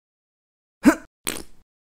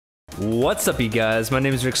What's up, you guys? My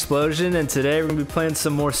name is Ricksplosion, and today we're gonna be playing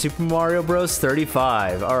some more Super Mario Bros.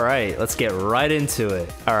 35. Alright, let's get right into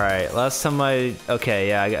it. Alright, last time okay,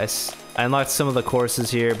 yeah, I guess I unlocked some of the courses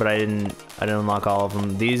here, but I didn't unlock all of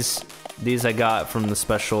them. These I got from the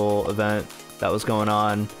special event that was going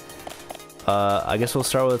on. I guess we'll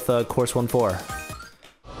start with course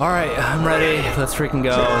 1-4. Alright, I'm ready. Let's freaking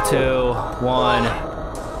go. 2, 1,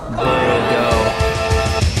 go.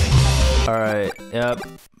 Alright, yep.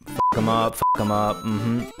 Fuck him up,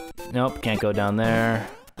 Nope, can't go down there.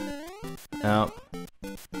 Nope.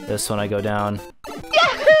 This one I go down.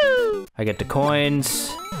 Yahoo! I get the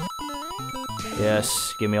coins.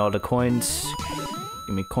 Yes, give me all the coins.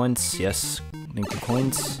 Give me coins, yes. Need the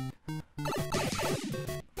coins.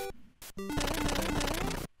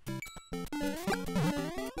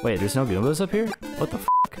 Wait, there's no Goombas up here? What the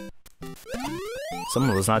fuck?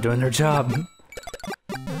 Someone was not doing their job.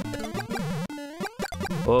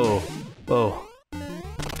 Whoa. Whoa.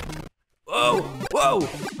 Whoa! Whoa!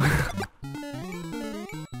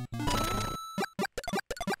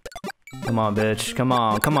 Come on, bitch. Come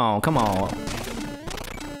on, come on, come on.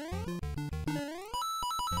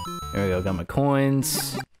 There we go, got my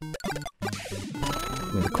coins.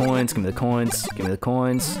 Give me the coins, give me the coins, give me the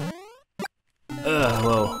coins.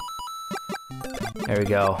 Whoa. There we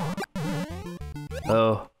go.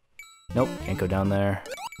 Oh. Nope, can't go down there.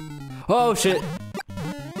 Oh, shit!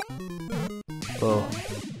 Oh.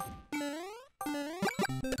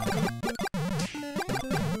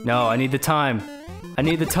 No, I need the time. I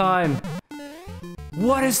need the time.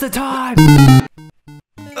 What is the time?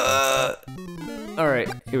 Alright,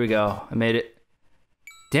 here we go. I made it.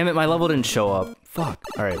 Damn it, my level didn't show up. Fuck.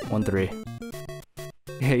 Alright, 1-3.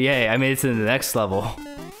 Yay, I made it to the next level.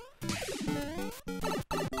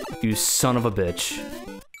 You son of a bitch.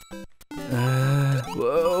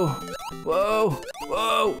 Whoa. Whoa.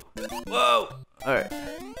 Whoa. Whoa. Alright.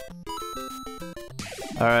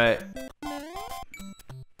 Alright.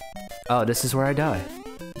 Oh, this is where I die.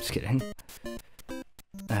 Just kidding.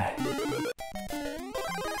 I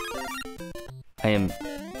am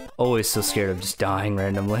always so scared of just dying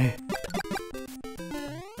randomly.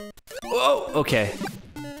 Whoa! Okay.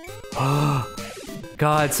 Oh,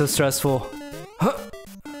 God, so stressful. Huh.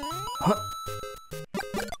 Huh.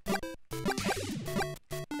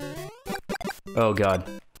 Oh, God.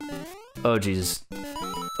 Oh, Jesus.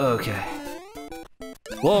 Okay.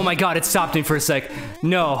 Whoa, my God, it stopped me for a sec.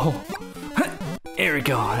 No. There we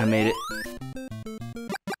go, I made it.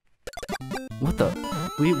 What the?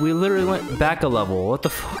 We literally went back a level. What the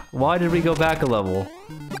f- Why did we go back a level?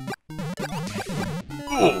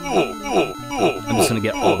 I'm just gonna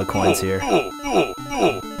get all the coins here.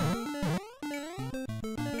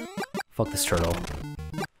 Fuck this turtle.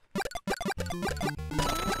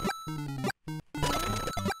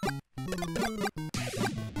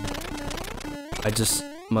 I just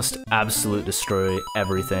must absolutely destroy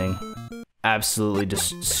everything. Absolutely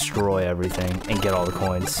just destroy everything and get all the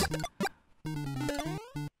coins.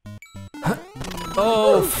 Huh.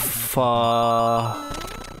 Oh,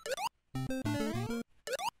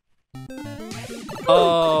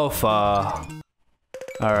 Oh,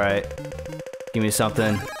 Alright. Give me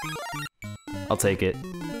something. I'll take it.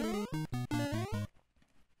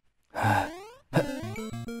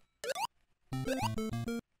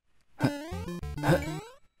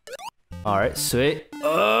 Alright, sweet.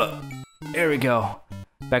 There we go.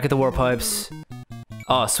 Back at the warp pipes.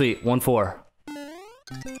 Oh, sweet. 1-4.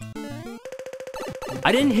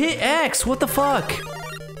 I didn't hit X! What the fuck?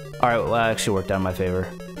 Alright, well, that actually worked out in my favor.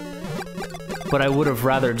 But I would have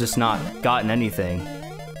rather just not gotten anything.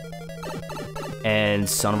 And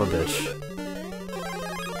son of a bitch.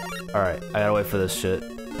 Alright, I gotta wait for this shit.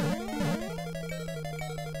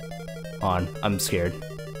 On. I'm scared.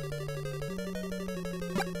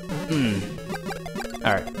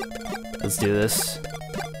 Alright. Let's do this.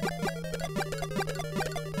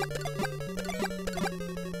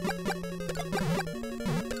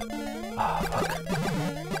 Oh, fuck.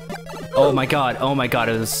 Oh my God,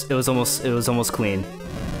 it was almost clean.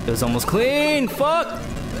 It was almost clean! Fuck!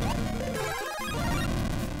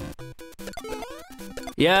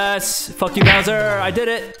 Yes! Fuck you, Bowser! I did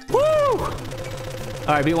it! Woo!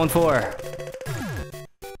 Alright, beat 1-4.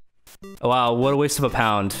 Oh, wow, what a waste of a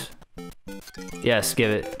pound. Yes, give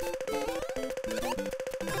it.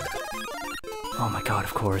 Oh my God,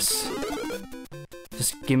 of course.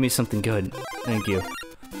 Just give me something good. Thank you.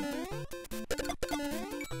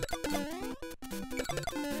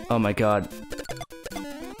 Oh my God.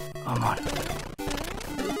 Come on.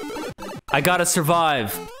 I gotta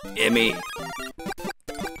survive. Gimme.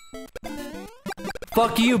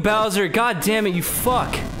 Fuck you, Bowser. God damn it, you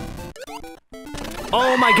fuck.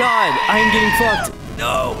 Oh my god, I am getting fucked.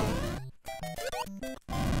 No.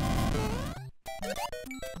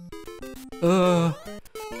 Oh.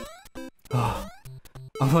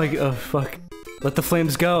 I'm like, oh fuck. Let the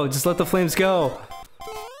flames go. Just let the flames go.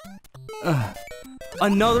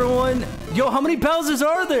 Another one? Yo, how many Bowsers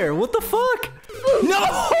are there? What the fuck?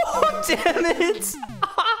 No! Damn it!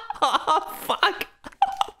 Fuck!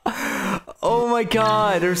 Oh my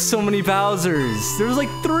god, there's so many Bowsers. There's like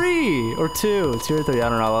 3 or 2 or 3. I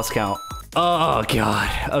don't know, I lost count. Oh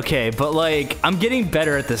god. Okay, but like, I'm getting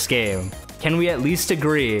better at this game. Can we at least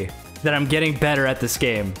agree that I'm getting better at this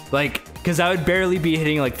game? Like, because I would barely be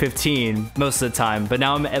hitting like 15 most of the time, but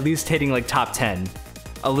now I'm at least hitting like top 10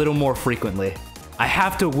 a little more frequently. I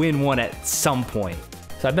have to win one at some point.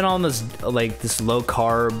 So I've been on this like this low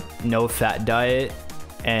carb, no fat diet,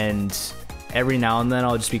 and every now and then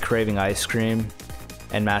I'll just be craving ice cream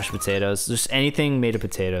and mashed potatoes. Just anything made of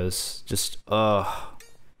potatoes. Just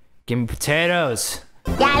give me potatoes.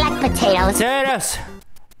 Yeah, I like potatoes. Potatoes.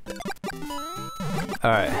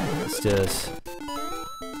 All right, let's do this.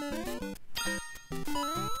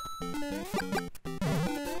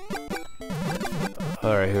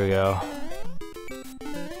 All right, here we go.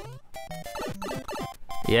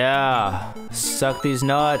 Yeah, suck these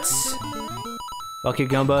nuts. Fuck you,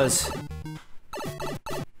 Goombas.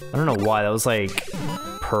 I don't know why, that was like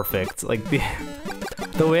perfect. Like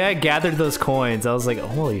the way I gathered those coins, I was like,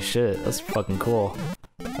 holy shit, that's fucking cool.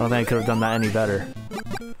 I don't think I could have done that any better.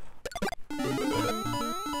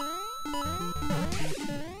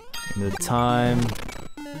 Give me the time.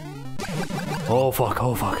 Oh fuck,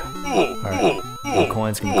 oh fuck. Alright, give me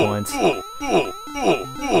coins, give me coins.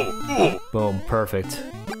 Boom, perfect.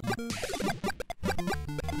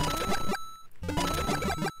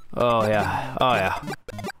 Oh yeah, oh yeah.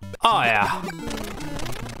 Oh yeah.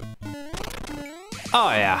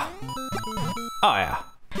 Oh yeah. Oh yeah.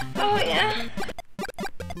 Oh yeah.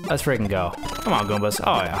 Let's freaking go. Come on, Goombas.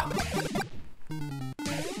 Oh yeah.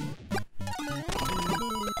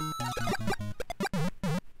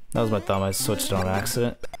 That was my thumb. I switched it on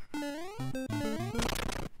accident.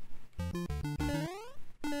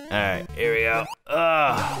 Alright, here we go.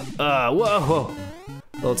 Whoa, whoa.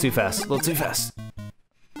 A little too fast. A little too fast.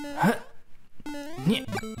 Huh. Yeah.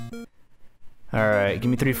 Alright,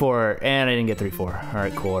 give me 3-4, and I didn't get 3-4.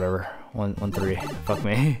 Alright, cool, whatever. 1-3. Fuck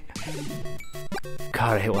me.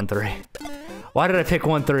 God, I hit 1-3. Why did I pick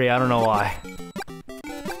 1-3? I don't know why.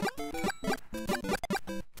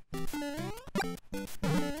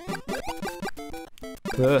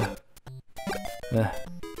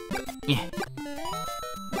 Yeah.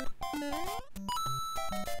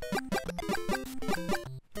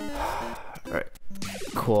 Alright,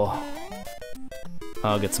 cool.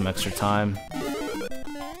 I'll get some extra time.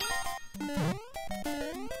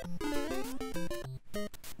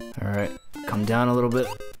 Alright, come down a little bit.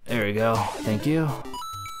 There we go. Thank you.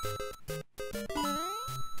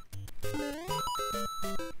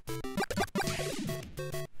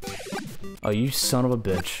 Oh, you son of a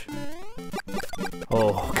bitch.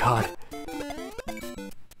 Oh, God.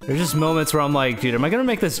 There's just moments where I'm like, dude, am I gonna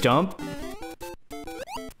make this jump?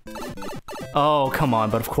 Oh, come on,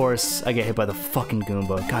 but of course I get hit by the fucking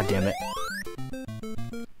Goomba. God damn it.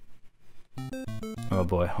 Oh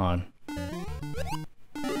boy, hold on.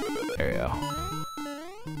 There you go.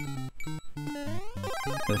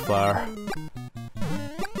 Good flower.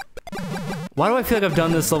 Why do I feel like I've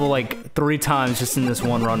done this level like 3 times just in this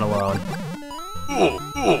one run alone?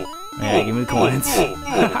 Yeah, give me the coins.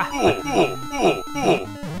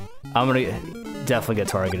 I'm gonna definitely get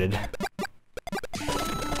targeted.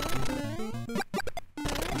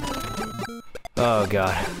 Oh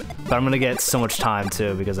god. But I'm gonna get so much time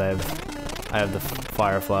too because I have the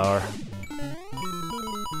fire flower.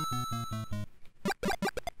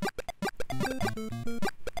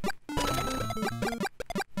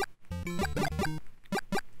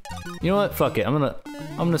 You know what? Fuck it. I'm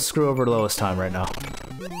gonna screw over lowest time right now.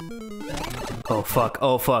 Oh fuck.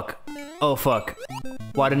 Oh fuck. Oh fuck.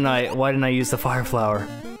 Why didn't I use the fire flower?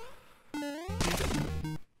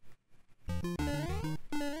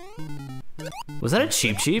 Was that a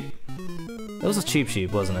Cheep Cheep? That was a Cheep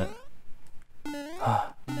Cheep, wasn't it?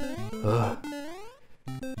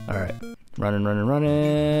 Alright. Running, running,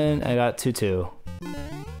 running. I got 2-2.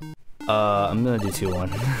 I'm gonna do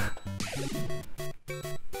 2-1.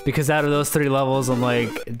 Because out of those 3 levels, I'm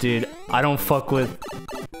like, dude, I don't fuck with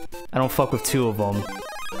 2 of them.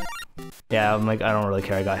 Yeah, I'm like, I don't really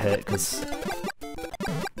care. I got hit because.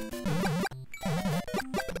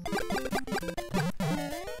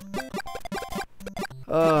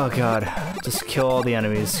 Oh god, just kill all the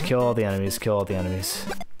enemies. Kill all the enemies. Kill all the enemies.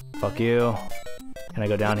 Fuck you. Can I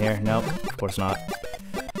go down here? Nope, of course not.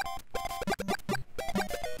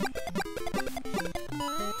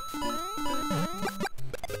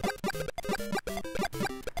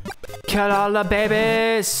 Kill all the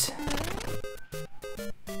babies!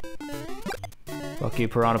 Fuck you,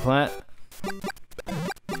 piranha plant.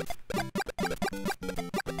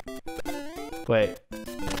 Wait,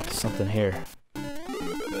 something here.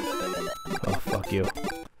 Oh, fuck you.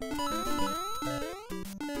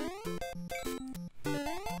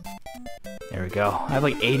 There we go. I have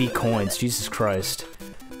like 80 coins, Jesus Christ.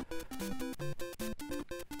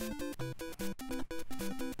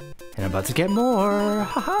 And I'm about to get more,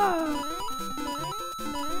 haha!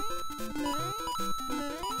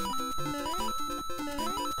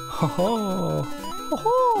 Ho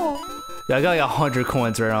ho! Yeah, I got like 100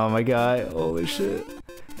 coins right now, my guy. Holy shit.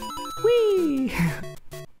 Whee!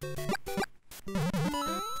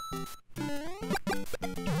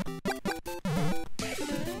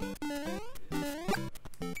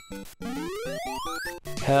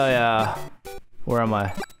 Hell yeah. Where am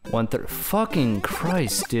I? 1-3. Fucking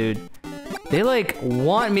Christ, dude. They like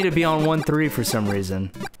want me to be on 1-3 for some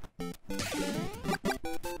reason.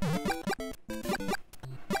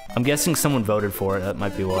 I'm guessing someone voted for it. That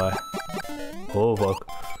might be why. Oh, fuck.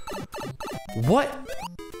 What?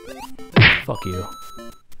 Fuck you.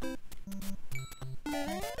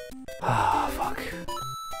 Ah, fuck.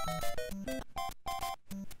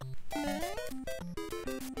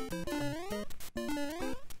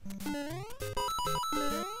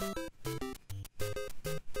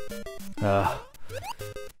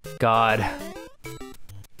 God.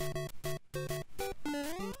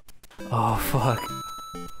 Oh, fuck.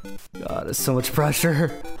 God, it's so much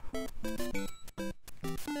pressure.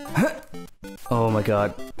 Oh my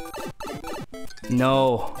god.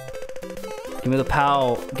 No. Give me the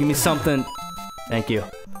POW. Give me something. Thank you.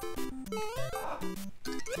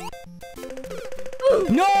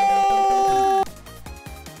 No!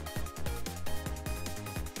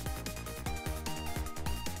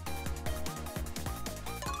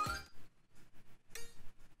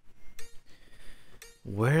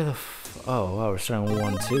 Where the f— oh wow, we're starting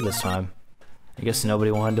 1-2 this time. I guess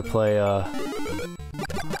nobody wanted to play,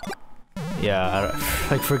 yeah,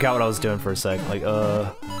 I like forgot what I was doing for a sec. Like,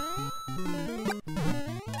 alright.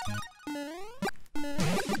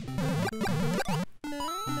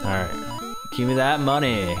 Give me that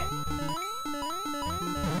money.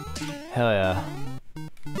 Hell yeah.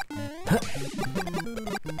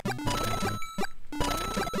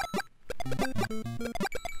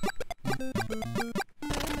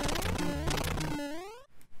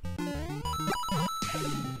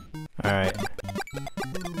 Alright.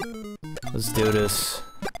 Let's do this.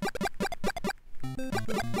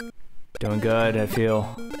 Doing good, I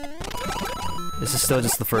feel. This is still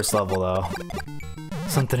just the first level, though.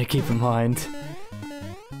 Something to keep in mind.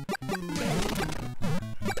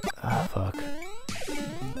 Ah, fuck.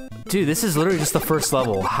 Dude, this is literally just the first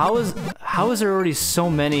level. How is there already so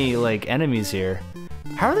many, like, enemies here?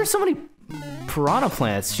 How are there so many piranha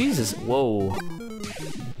plants? Jesus, whoa.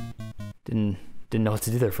 Didn't know what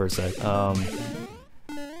to do there for a sec.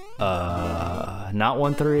 Not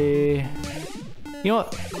 1-3. You know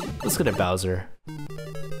what? Let's go to Bowser.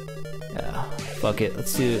 Yeah, fuck it.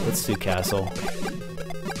 Let's do Castle.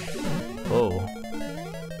 Whoa.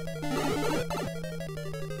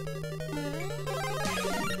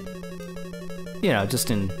 You know,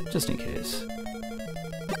 just in case.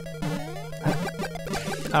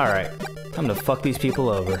 All right, I'm gonna fuck these people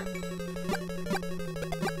over.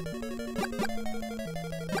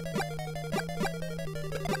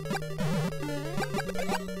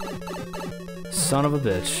 Son of a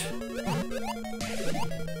bitch.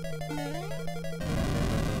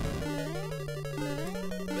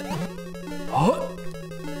 Oh!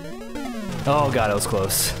 Oh god, that was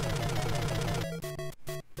close.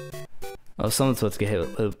 Oh, someone's supposed to get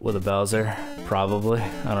hit with a Bowser. Probably.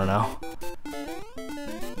 I don't know.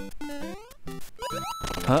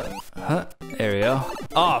 Huh? There we go.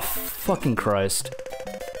 Oh, fucking Christ.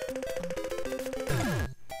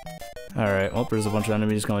 Alright, well, there's a bunch of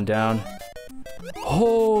enemies going down.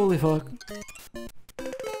 Holy fuck.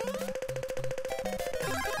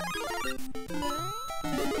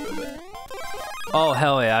 Oh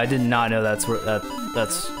hell yeah, I did not know that's where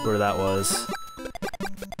that was.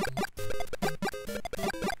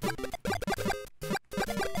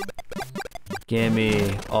 Give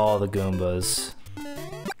me all the Goombas.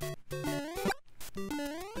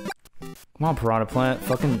 Come on, Piranha Plant,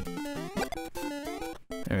 fucking.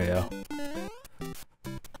 There we go.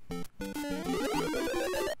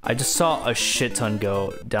 I just saw a shit ton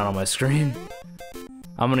go down on my screen.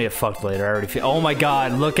 I'm gonna get fucked later. I already feel. Oh my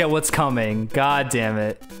god, look at what's coming. God damn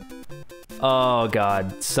it. Oh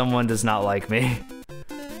god, someone does not like me.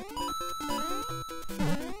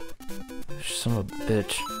 Son of a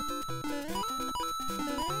bitch.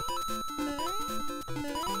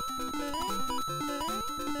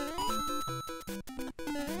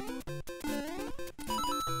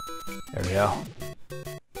 There we go.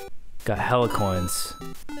 Got hella coins.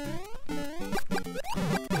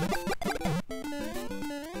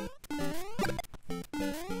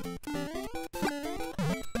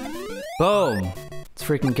 Boom! Let's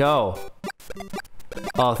freaking go.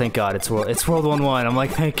 Oh, thank God, it's World 1-1. I'm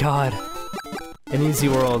like, thank God. An easy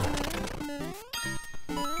world.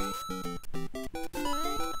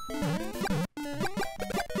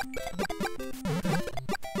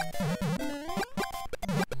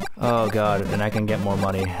 Oh God, and I can get more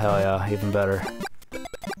money. Hell yeah, even better.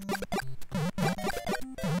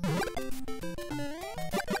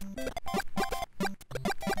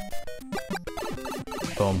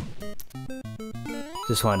 Boom.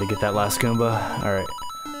 Just wanted to get that last Goomba. Alright.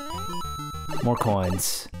 More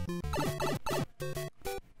coins.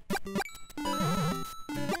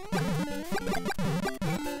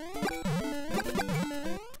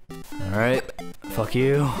 Alright. Fuck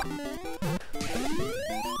you.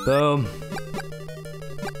 Boom.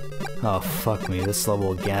 Oh, fuck me. This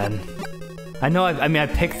level again. I know, I mean, I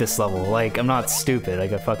picked this level. Like, I'm not stupid.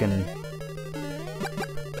 Like, I fucking...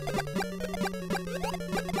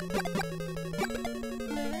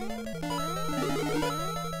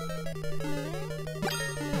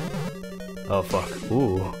 Oh, fuck.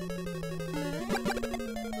 Ooh.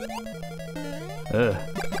 Ugh.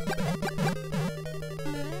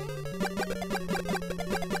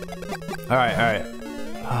 Alright, alright.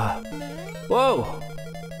 Whoa!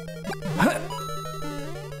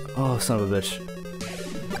 Oh, son of a bitch.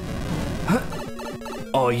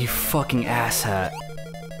 Oh, you fucking asshat.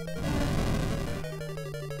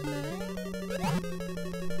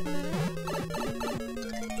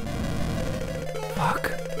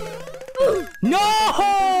 Fuck.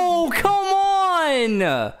 No! Come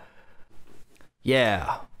on!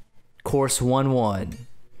 Yeah. Course 1-1.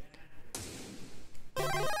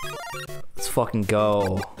 Let's fucking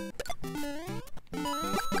go.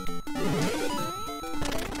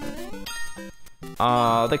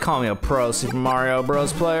 They call me a pro Super Mario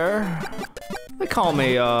Bros. Player. They call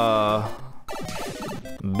me,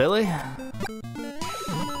 Billy.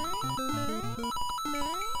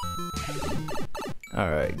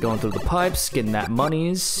 Alright, going through the pipes, getting that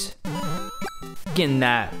monies. Getting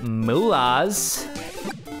that moolahs.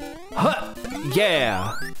 Huh!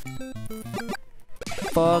 Yeah!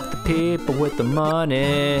 Fuck the people with the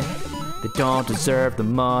money. They don't deserve the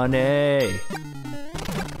money.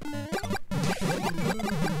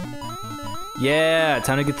 Yeah,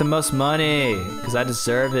 time to get the most money, because I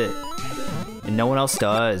deserve it. And no one else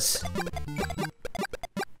does.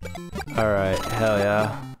 Alright, hell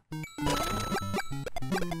yeah.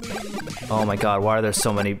 Oh my god, why are there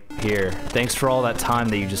so many here? Thanks for all that time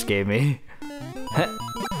that you just gave me.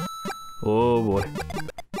 Oh boy.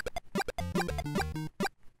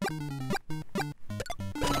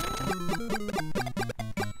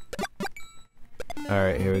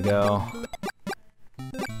 Alright, here we go.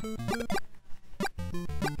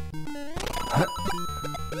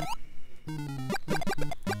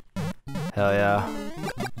 Hell yeah.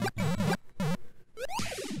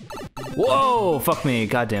 Whoa! Fuck me,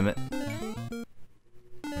 god damn it.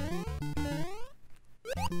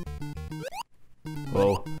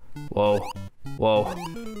 Whoa. Whoa. Whoa.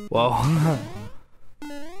 Whoa.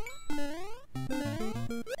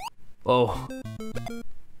 Oh.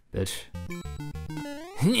 Bitch.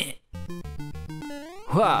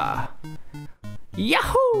 Wah.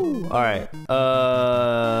 Yahoo! Alright.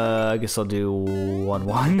 I guess I'll do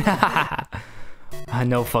 1-1.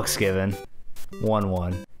 No fucks given.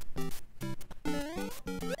 1-1.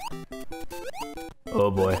 Oh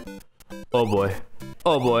boy. Oh boy.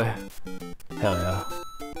 Oh boy. Hell yeah.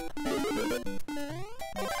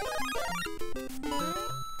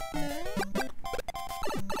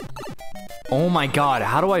 Oh my god,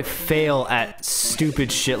 how do I fail at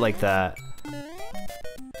stupid shit like that?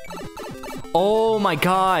 Oh my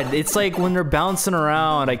god, it's like when they're bouncing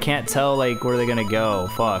around, I can't tell like where they're gonna go.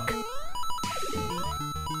 Fuck.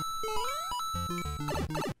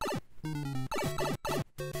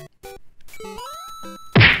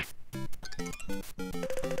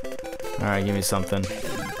 Alright, give me something.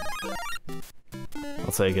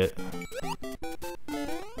 I'll take it.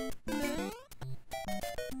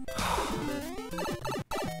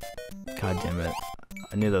 God damn it.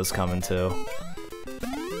 I knew that was coming too.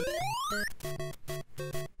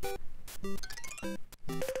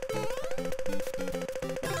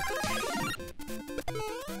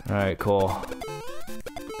 Alright, cool.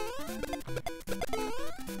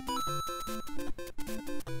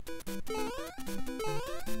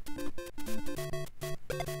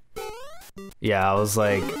 Yeah, I was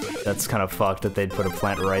like, that's kind of fucked that they'd put a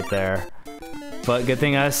plant right there. But good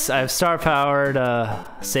thing I have star power to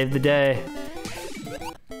save the day.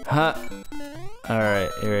 Huh. Alright,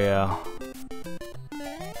 here we go.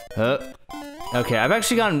 Huh. Okay, I've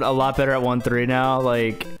actually gotten a lot better at 1-3 now.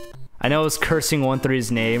 Like, I know I was cursing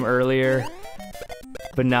 1-3's name earlier,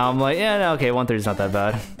 but now I'm like, yeah, no, okay, 1-3's not that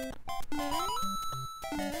bad.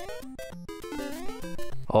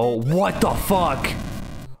 Oh, what the fuck?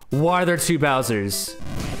 Why are there 2 Bowsers?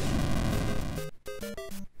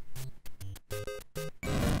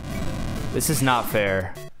 This is not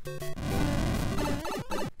fair.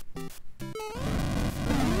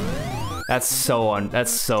 That's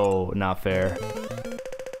so not fair.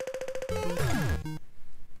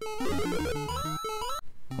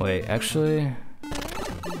 Wait, actually,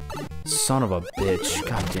 son of a bitch!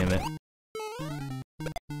 God damn it!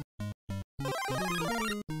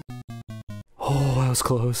 Oh, that was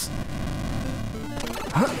close.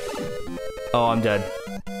 Huh? Oh, I'm dead.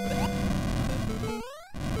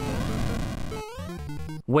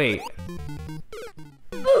 Wait.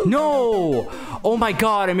 No! Oh my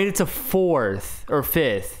god, I made it to 4th or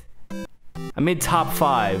 5th. I made top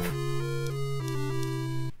 5.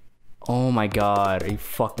 Oh my god, are you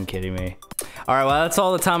fucking kidding me? Alright, well, that's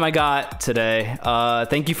all the time I got today.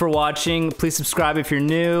 Thank you for watching. Please subscribe if you're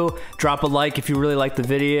new. Drop a like if you really liked the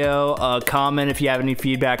video. Comment if you have any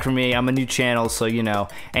feedback for me. I'm a new channel, so you know,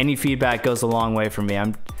 any feedback goes a long way for me.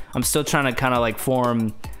 I'm still trying to kind of like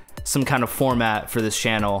form some kind of format for this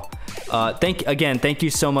channel. Thank you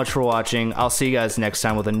so much for watching. I'll see you guys next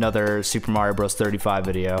time with another Super Mario Bros. 35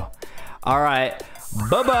 video. Alright,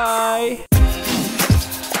 bye-bye!